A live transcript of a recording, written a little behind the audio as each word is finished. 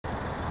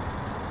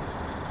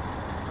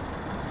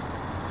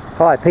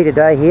Hi, Peter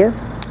Day here.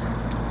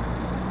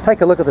 Take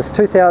a look at this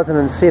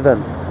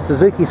 2007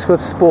 Suzuki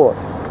Swift Sport.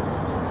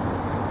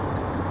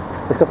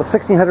 It's got the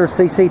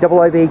 1600cc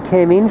AAV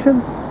cam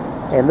engine,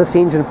 and this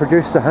engine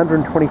produces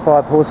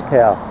 125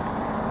 horsepower.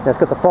 Now it's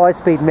got the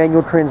 5-speed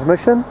manual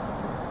transmission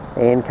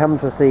and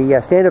comes with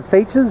the standard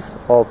features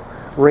of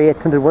rear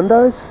tinted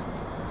windows.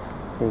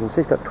 You can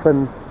see it's got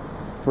twin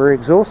rear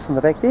exhausts in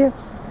the back there.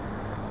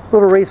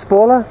 Little rear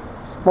spoiler,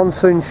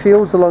 monsoon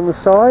shields along the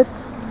side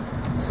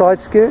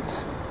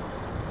skirts,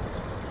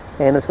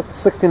 and it's got the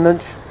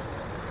 16-inch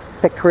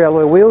factory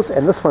alloy wheels,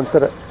 and this one's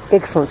got an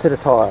excellent set of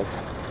tyres.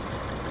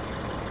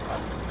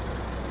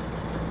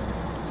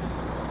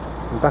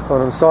 Buck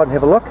on inside and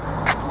have a look.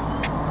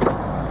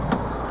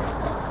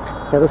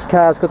 Now this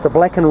car's got the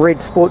black and red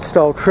sport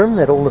style trim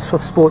that all the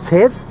Swift Sports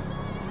have,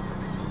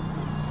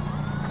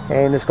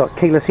 and it's got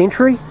keyless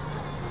entry,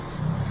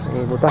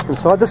 and we'll duck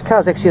inside. This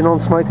car's actually a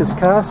non-smoker's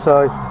car,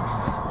 so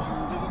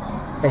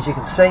as you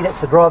can see, that's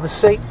the driver's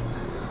seat.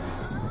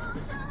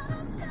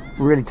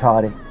 Really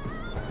tidy.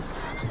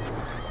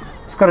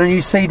 It's got a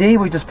new CD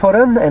we just put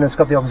in, and it's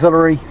got the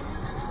auxiliary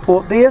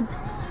port there.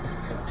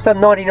 It's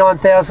done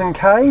 99,000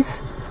 Ks,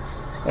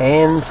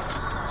 and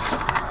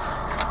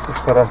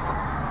it's got a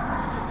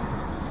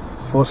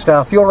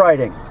 4-star fuel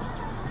rating.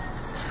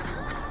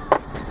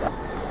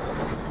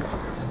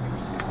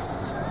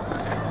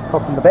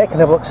 Hop in the back and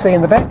have a look, see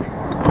in the back.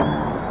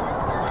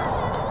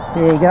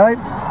 There you go.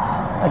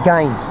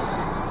 Again,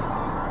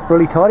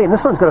 really tidy, and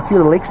this one's got a few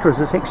little extras.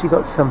 It's actually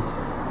got some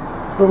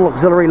little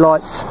auxiliary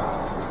lights,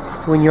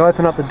 so when you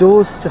open up the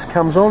doors it just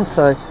comes on,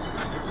 so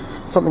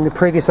something the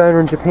previous owner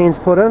in Japan's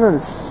put in, and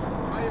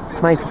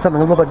it's made for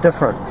something a little bit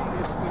different.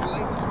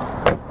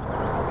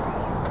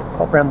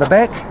 Pop round the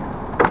back,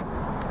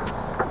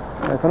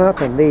 open up,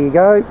 and there you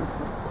go.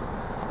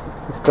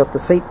 It's got the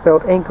seat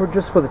belt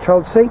anchorages for the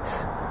child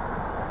seats.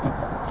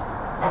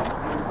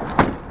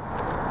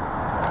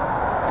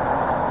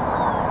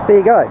 There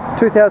you go,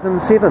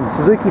 2007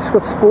 Suzuki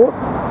Swift Sport,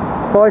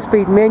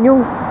 5-speed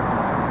manual,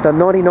 done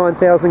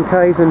 99,000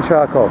 Ks in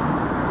charcoal.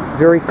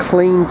 Very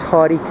clean,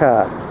 tidy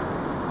car.